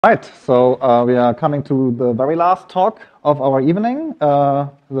Right, so we are coming to the very last talk of our evening.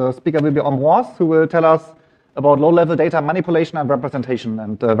 The speaker will be Ambroise, who will tell us about low-level data manipulation and representation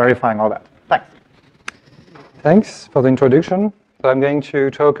and verifying all that. Thanks. Thanks for the introduction. So I'm going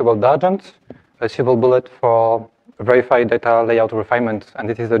to talk about Dargent, a civil bullet for verified data layout refinement. And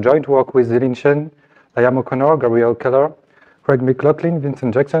it is a joint work with Zilin, Chen, O'Connor, Gabriele, Keller, Craig McLaughlin,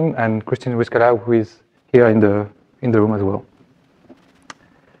 Vincent Jackson, and Christine Rizkallah, who is here in the room as well.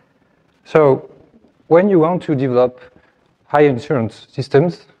 So when you want to develop high insurance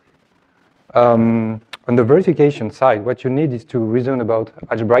systems, on the verification side, what you need is to reason about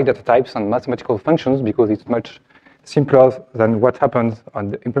algebraic data types and mathematical functions, because it's much simpler than what happens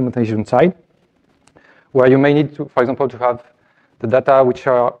on the implementation side, where you may need to, for example, to have the data which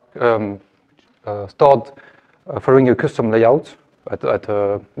are stored following a custom layout at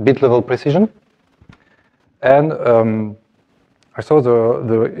a bit level precision. And so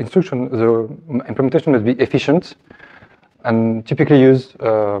the implementation must be efficient and typically use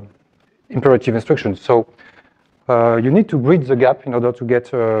imperative instructions. So you need to bridge the gap in order to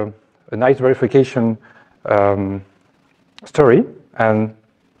get a nice verification story. And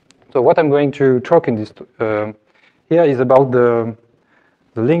so what I'm going to talk in this here is about the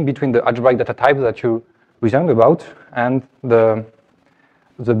link between the algebraic data type that you reasoned about and the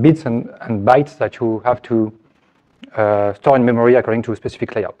bits and bytes that you have to store in memory according to a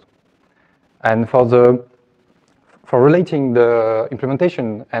specific layout. And for relating the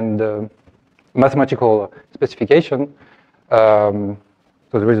implementation and the mathematical specification, so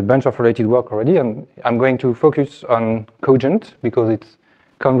there is a bunch of related work already, and I'm going to focus on Cogent because it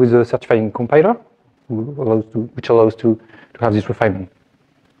comes with a certifying compiler which allows to have this refinement.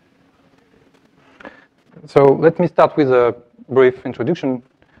 So let me start with a brief introduction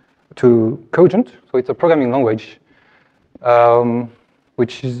to Cogent. So it's a programming language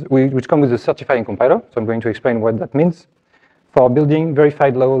which comes with a certifying compiler. So I'm going to explain what that means for building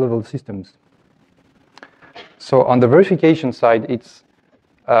verified low-level systems. So on the verification side, it's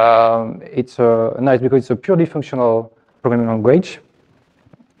nice because it's a purely functional programming language.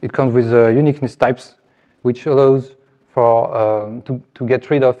 It comes with uniqueness types, which allows for to get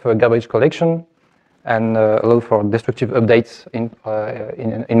rid of garbage collection and allow for destructive updates in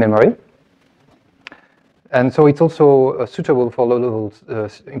memory. And so it's also suitable for low-level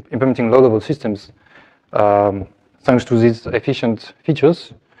implementing low-level systems thanks to these efficient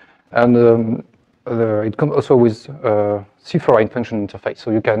features. And it comes also with C4 function interface,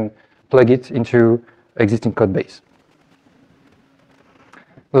 so you can plug it into existing code base.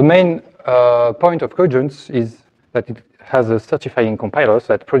 The main point of Cogent is that it has a certifying compiler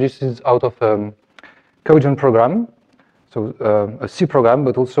that produces out of Cogent program, so a C program,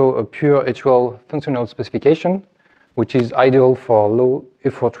 but also a pure HL functional specification, which is ideal for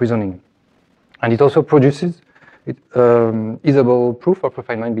low-effort reasoning. And it also produces usable proof of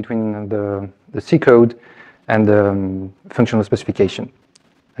refinement between the C code and the functional specification.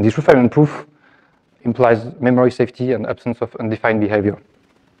 And this refinement proof implies memory safety and absence of undefined behavior.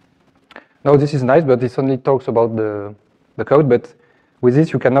 Now this is nice, but this only talks about the code, but with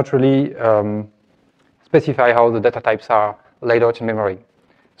this you cannot really specify how the data types are laid out in memory.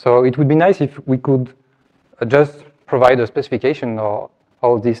 So it would be nice if we could just provide a specification or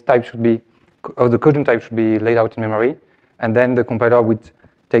how this type should be, how the Cogent type should be laid out in memory, and then the compiler would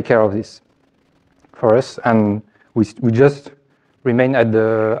take care of this for us, and we just remain at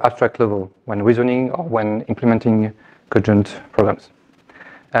the abstract level when reasoning or when implementing Cogent programs.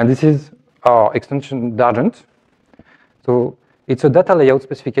 And this is our extension Dargent. So it's a data layout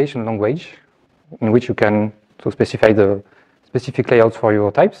specification language in which you can specify the specific layouts for your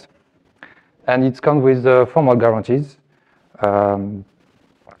types. And it comes with formal guarantees. And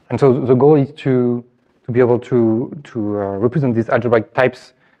so the goal is to be able to represent these algebraic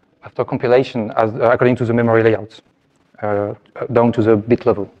types after compilation as according to the memory layouts, down to the bit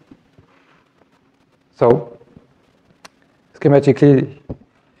level. So schematically,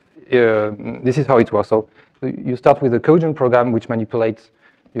 this is how it works. So you start with a Cogent program which manipulates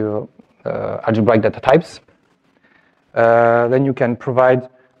your algebraic data types. Then you can provide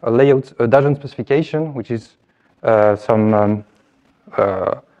a layout, a Dargent specification, which is some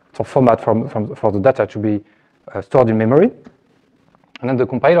format for the data to be stored in memory. And then the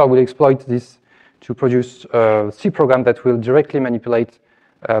compiler will exploit this to produce a C program that will directly manipulate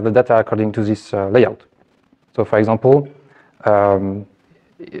the data according to this layout. So for example,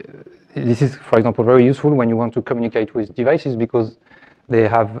 this is, for example, very useful when you want to communicate with devices because they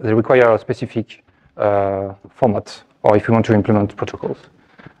require a specific format, or if you want to implement protocols.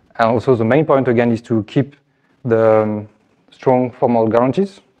 And also the main point again is to keep the strong formal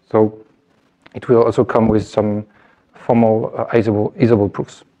guarantees So it will also come with some formal usable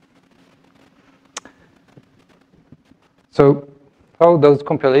proofs. So how does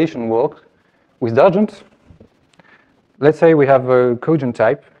compilation work with Dargent? Let's say we have a cogent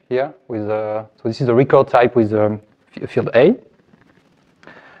type here with so this is a record type with field A.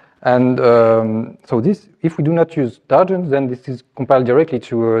 And so this, if we do not use Dargent, then this is compiled directly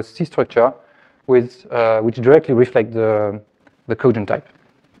to a C structure with which directly reflects the cogent type.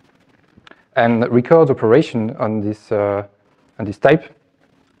 And record operation on this type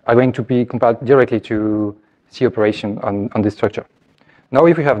are going to be compiled directly to C operation on this structure. Now,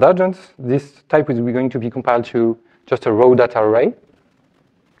 if we have Dargent, this type is going to be compiled to just a raw data array,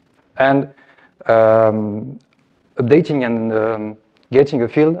 and updating and getting a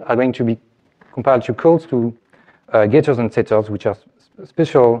field are going to be compiled to calls to getters and setters, which are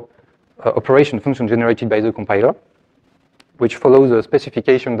special operation function generated by the compiler, which follows the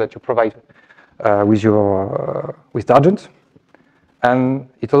specification that you provide with Dargent, and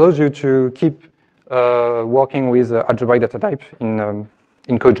it allows you to keep working with algebraic data type in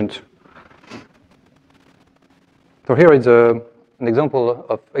Cogent. So here is an example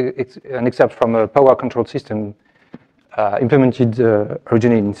of an excerpt from a power control system implemented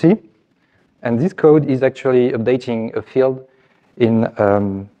originally in C, and this code is actually updating a field in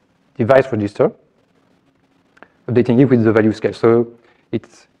device register, updating it with the value scale. So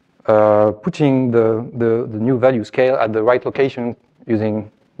it's putting the new value scale at the right location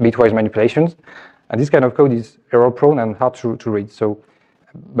using bitwise manipulations. And this kind of code is error-prone and hard to read. So,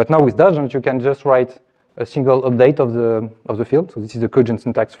 but now with Dargent, you can just write a single update of the field. So this is the Cogent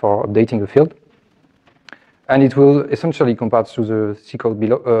syntax for updating a field, and it will essentially compare to the C code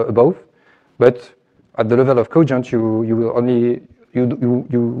below, above. But at the level of Cogent, you will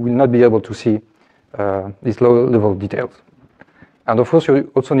not be able to see these low-level details. And of course,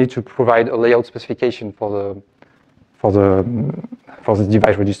 you also need to provide a layout specification for the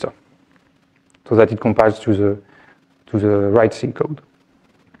device register, so that it compiles to the right C code.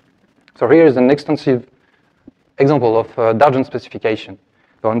 So here is an extensive example of Dargent specification.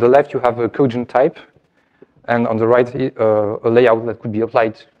 So on the left, you have a Cogent type, and on the right, a layout that could be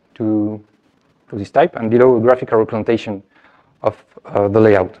applied to this type, and below, a graphical representation of the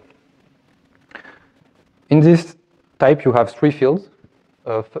layout. In this type, you have three fields.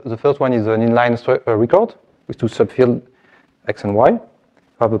 The first one is an inline record with two subfields, X and Y. We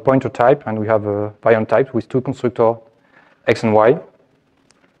have a pointer type, and we have a variant type with two constructors, X and Y,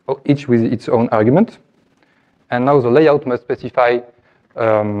 each with its own argument. And now the layout must specify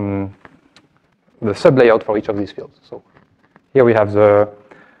the sub-layout for each of these fields. So here we have the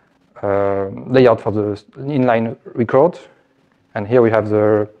layout for the inline record, and here we have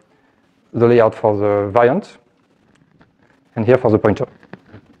the layout for the variant, and here for the pointer.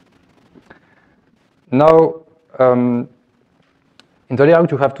 Now, in the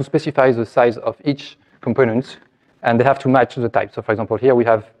layout, you have to specify the size of each component, and they have to match the type. So for example, here we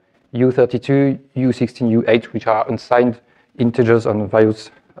have U32, U16, U8, which are unsigned integers on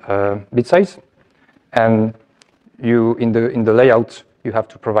various bit size. And in the layout, you have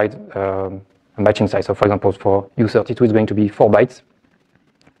to provide a matching size. So for example, for U32, it's going to be 4 bytes,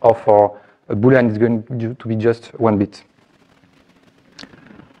 or for a Boolean, it's going to be just 1 bit.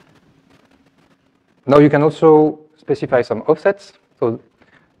 Now you can also specify some offsets. So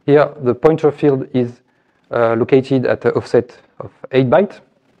here, the pointer field is located at an offset of 8 bytes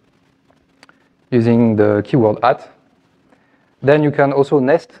using the keyword @ Then you can also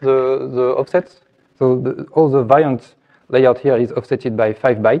nest the offsets. So all the variant layout here is offsetted by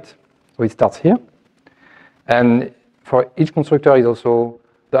 5 bytes. So it starts here. And for each constructor is also,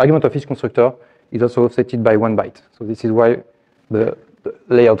 the argument of each constructor is also offsetted by 1 byte. So this is why the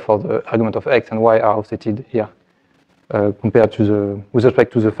layout for the argument of X and Y are offsetted here, compared to with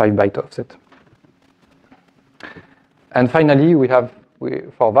respect to the 5 byte offset. And finally,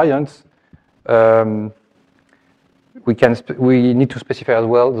 for variants, we need to specify as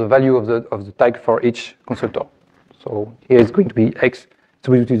well the value of the tag for each constructor. So here it's going to be X, it's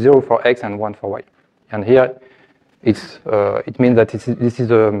going to be 0 for X and 1 for Y. And here it means that this is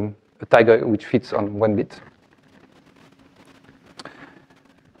a tag which fits on 1 bit.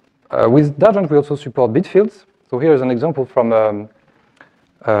 With Dargent, we also support bit fields. So here is an example from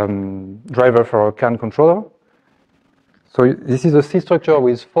driver for a CAN controller. So this is a C structure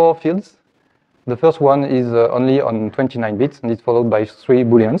with 4 fields. The first one is only on 29 bits, and it's followed by 3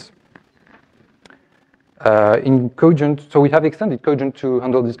 booleans. In Cogent, so we have extended Cogent to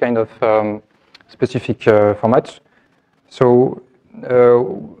handle this kind of specific format. So,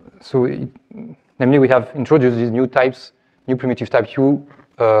 namely, we have introduced these new types, new primitive type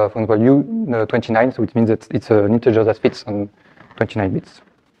for example, U29, so it means that it's an integer that fits on 29 bits.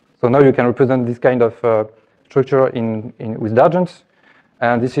 So now you can represent this kind of structure with Dargent,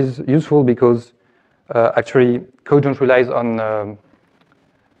 and this is useful because actually Cogent relies on a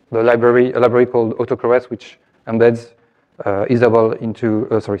library called autocorrect, which embeds Isabelle into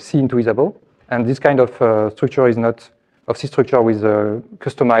C into Isabelle, and this kind of structure is not C structure with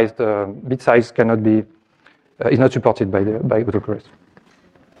customized bit size cannot be is not supported by autocorrect.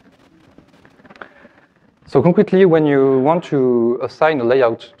 So concretely, when you want to assign a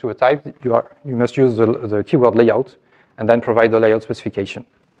layout to a type, you must use the keyword layout and then provide the layout specification.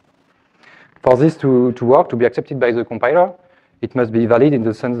 For this to work, to be accepted by the compiler, it must be valid in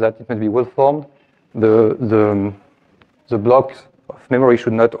the sense that it must be well formed. The blocks of memory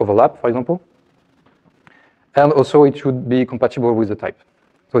should not overlap, for example. And also it should be compatible with the type.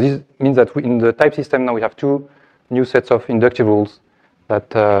 So this means that in the type system now we have two new sets of inductive rules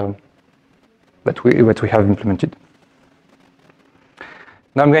that we have implemented.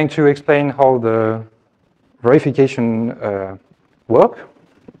 Now I'm going to explain how the verification work.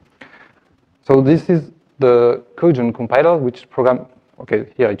 So this is the Cogent compiler, which program, okay,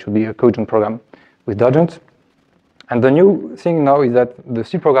 here it should be a Cogent program with Dargent. And the new thing now is that the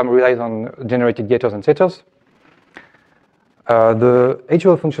C program relies on generated getters and setters. The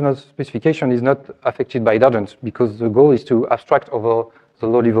HL functional specification is not affected by Dargent because the goal is to abstract over the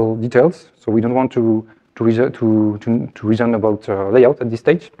low-level details. So we don't want to reason about layout at this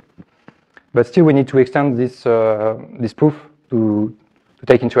stage. But still, we need to extend this proof to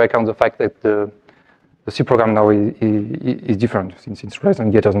take into account the fact that the C program now is different since it relies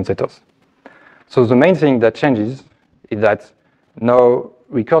on getters and setters. So the main thing that changes is that now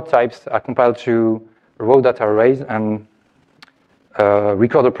record types are compiled to raw data arrays and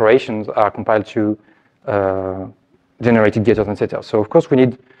record operations are compiled to generated getters and setters. So of course we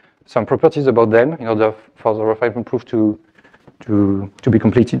need some properties about them in order for the refinement proof to be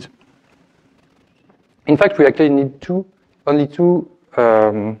completed. In fact, we actually need only two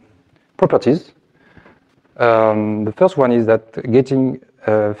properties. The first one is that getting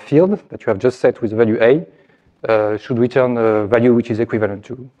a field that you have just set with value A should return a value which is equivalent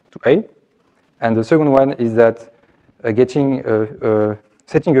to A. And the second one is that setting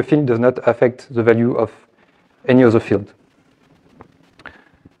a field does not affect the value of any other field.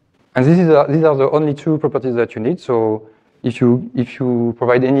 And these are the only two properties that you need. So if you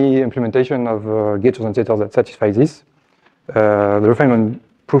provide any implementation of getters and setters that satisfy this, the refinement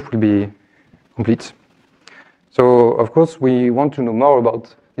proof will be complete. So of course we want to know more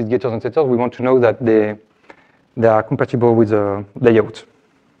about these getters and setters. We want to know that they are compatible with the layout.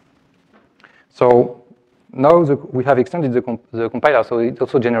 So now we have extended the compiler, so it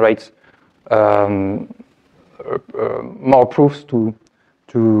also generates more proofs to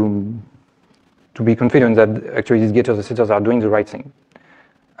be confident that actually these getters and setters are doing the right thing.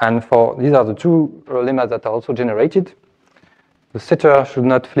 And these are the two lemmas that are also generated. The setter should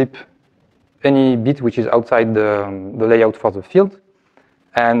not flip any bit which is outside the layout for the field,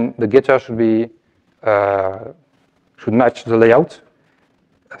 and the getter should match the layout.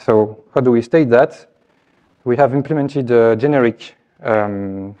 So how do we state that? We have implemented a generic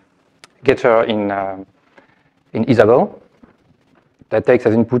getter in Isabelle that takes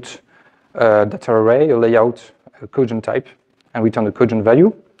as input a data array, a layout, a Cogent type, and return a Cogent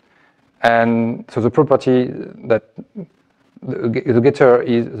value. And so the property that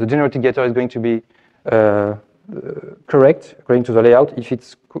the generated getter is going to be correct according to the layout if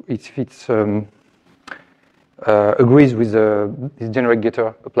it agrees with this generic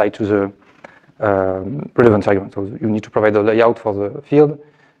getter applied to the relevance argument. So you need to provide the layout for the field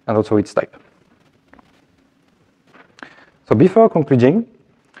and also its type. So before concluding,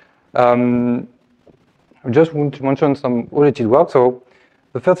 I just want to mention some related work. So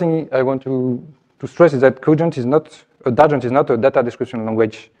the first thing I want to stress is that Dargent is not a data description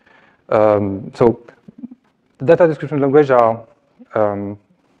language. So the data description language are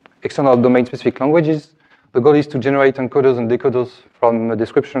external domain-specific languages. The goal is to generate encoders and decoders from a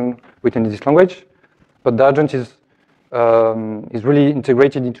description within this language. But Dargent is really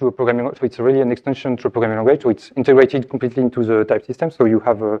integrated into a programming language. So it's really an extension to a programming language. So it's integrated completely into the type system. So you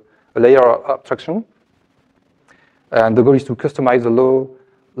have a layer of abstraction. And the goal is to customize the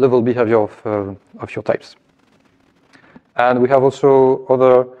low-level behavior of your types. And we have also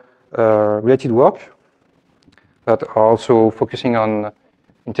other related work that are also focusing on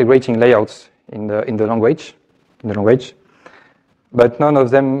integrating layouts in the language, but none of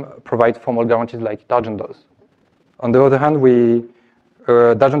them provide formal guarantees like Dargent does. On the other hand,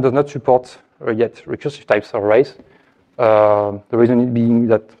 Dargent does not support yet recursive types or arrays, The reason being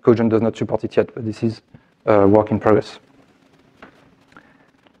that Cogent does not support it yet, but this is work in progress.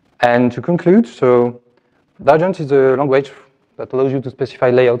 And to conclude, so Dargent is a language that allows you to specify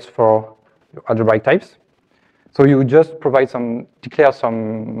layouts for your algebraic types. So you just declare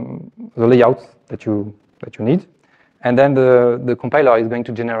the layouts that you need, and then the compiler is going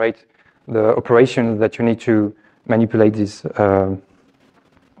to generate the operations that you need to manipulate this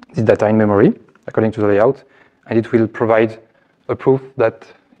data in memory according to the layout, and it will provide a proof that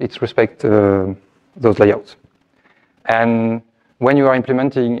it respects those layouts. And when you are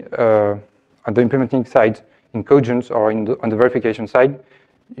implementing on the implementing side in Cogent or on the verification side,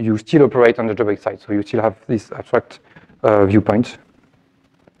 you still operate on the algebraic side, so you still have this abstract viewpoint.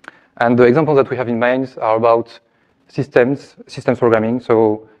 And the examples that we have in mind are about systems programming.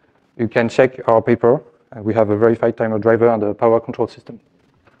 So you can check our paper. We have a verified timer driver and a power control system.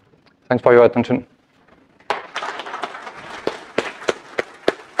 Thanks for your attention.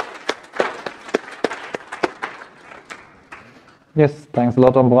 Yes, thanks a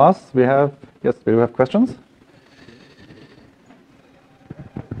lot, Ambroise. We do have questions.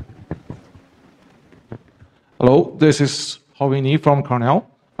 Hello, this is Hovini from Cornell.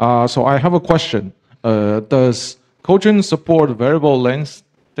 So I have a question. Does Cogent support variable length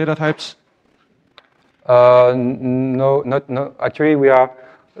data types? No. Actually, we are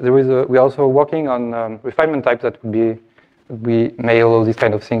also working on refinement types that would be mail all these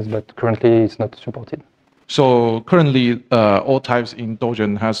kind of things, but currently it's not supported. So currently, all types in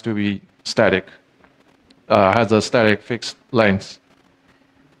Dargent has to be static, has a static fixed length.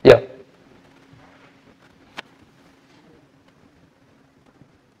 Yeah.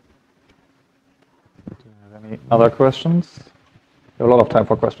 Any other questions? We have a lot of time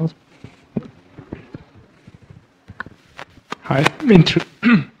for questions. Hi, Dmitry.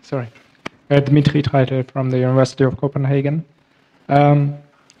 Sorry, Dmitry Treitel from the University of Copenhagen.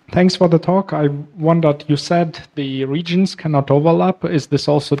 Thanks for the talk. I wondered, you said the regions cannot overlap. Is this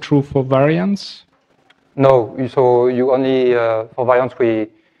also true for variants? No. So you only for variants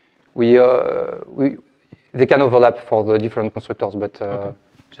they can overlap for the different constructors, but okay.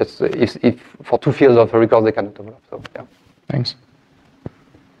 Just if for two fields of records they cannot overlap. So yeah. Thanks.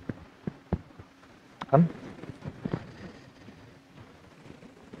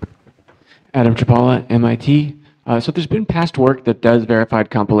 Adam Chapala, MIT. So there's been past work that does verified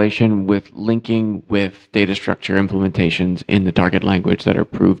compilation with linking with data structure implementations in the target language that are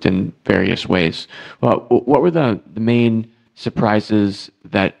proved in various ways. Well, what were the main surprises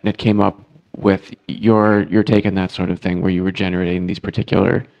that came up with your take on that sort of thing, where you were generating these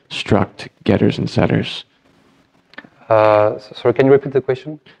particular struct getters and setters? Sorry, can you repeat the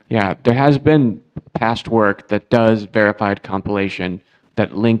question? Yeah, there has been past work that does verified compilation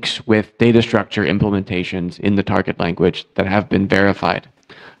that links with data structure implementations in the target language that have been verified.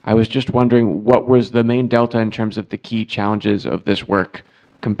 I was just wondering, what was the main delta in terms of the key challenges of this work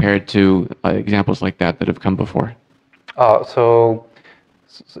compared to examples like that have come before? So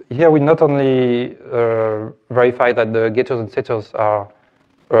here we not only verify that the getters and setters are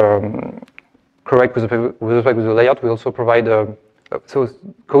correct with respect to the layout, we also provide, so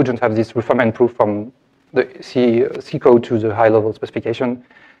Cogent have this refinement proof from the C code to the high-level specification.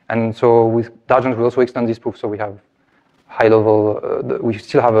 And so with Dargent, we also extend this proof, so we have high-level, we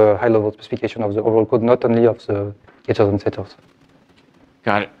still have a high-level specification of the overall code, not only of the getters and setters.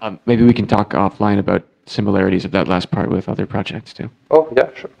 Got it. Maybe we can talk offline about similarities of that last part with other projects too. Oh, yeah,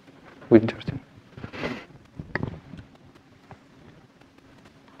 sure. Would be interesting.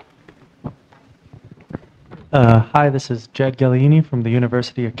 Hi, this is Jed Galliini from the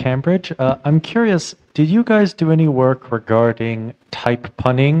University of Cambridge. I'm curious, did you guys do any work regarding type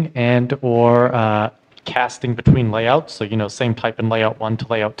punning and or casting between layouts? So, same type in layout 1 to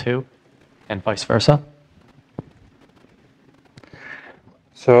layout 2 and vice versa?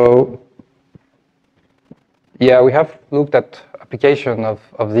 So, yeah, we have looked at application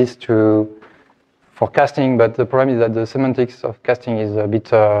of this for casting, but the problem is that the semantics of casting is a bit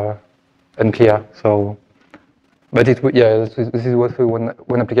unclear. So, but this is what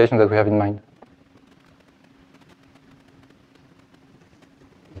one application that we have in mind.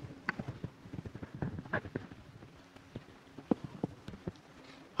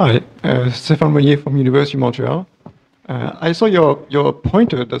 Hi, Stéphane Mounier from University of Montreal. I saw your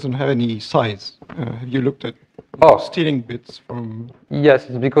pointer doesn't have any size. Have you looked at stealing bits from? Yes,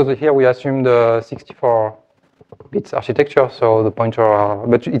 it's because here we assume the 64 bits architecture, so the pointer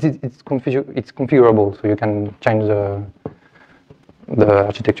but it's configurable, so you can change the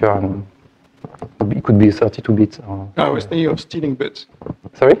architecture, and it could be 32 bits. I was thinking of stealing bits.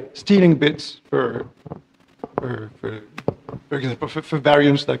 Sorry? Stealing bits for for example, for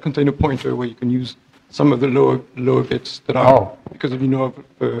variants that contain a pointer, where you can use some of the lower bits that are, because of,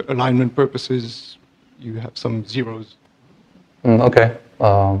 for alignment purposes, you have some zeros. Okay.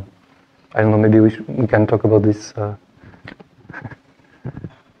 I don't know, maybe we can talk about this.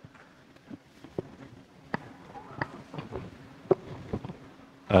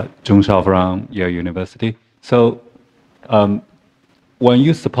 Zhong Shao from Yale University. So when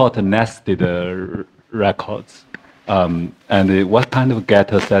you support nested records, and what kind of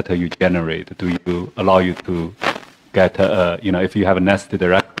getter setter you generate? Do you allow you to get, if you have a nested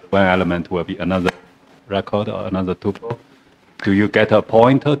record, one element will be another record or another tuple? Do you get a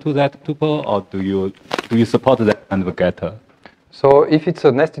pointer to that tuple, or do you support that kind of getter? So if it's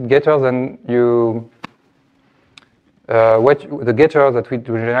a nested getter, then the getter that we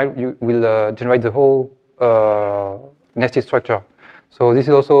generate, you will generate the whole nested structure. So this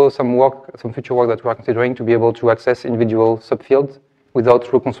is also some future work that we are considering to be able to access individual subfields without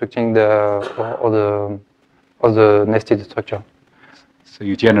reconstructing the nested structure. So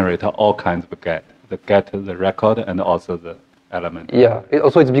you generate all kinds of get, the record, and also the element. Yeah.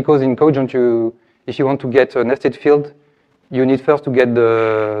 It's because in Cogent, if you want to get a nested field, you need first to get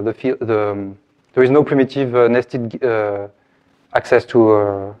the field. There is no primitive nested access to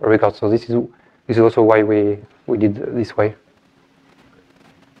a record. So this is also why we did this way.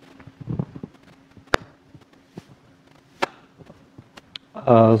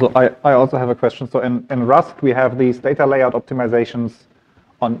 So I also have a question. So in Rust, we have these data layout optimizations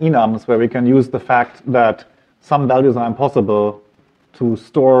on enums where we can use the fact that some values are impossible to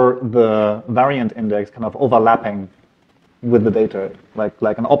store the variant index kind of overlapping with the data.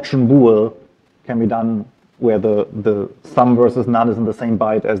 Like an option bool can be done where the sum versus none is in the same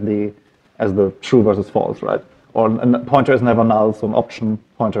byte as the true versus false, right? Or a pointer is never null, so an option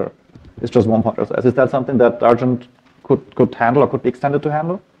pointer is just one pointer. So is that something that Dargent could handle or could be extended to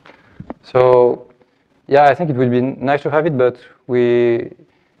handle? So yeah, I think it would be nice to have it, but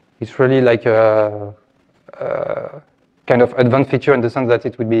it's really like a kind of advanced feature in the sense that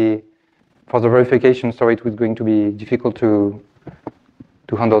it would be, for the verification story, it was going to be difficult to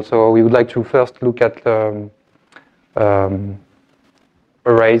handle. So we would like to first look at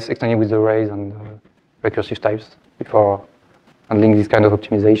arrays, extending with arrays and recursive types before handling these kind of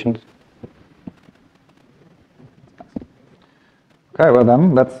optimizations. Okay, well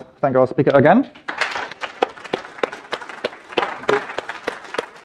then, let's thank our speaker again.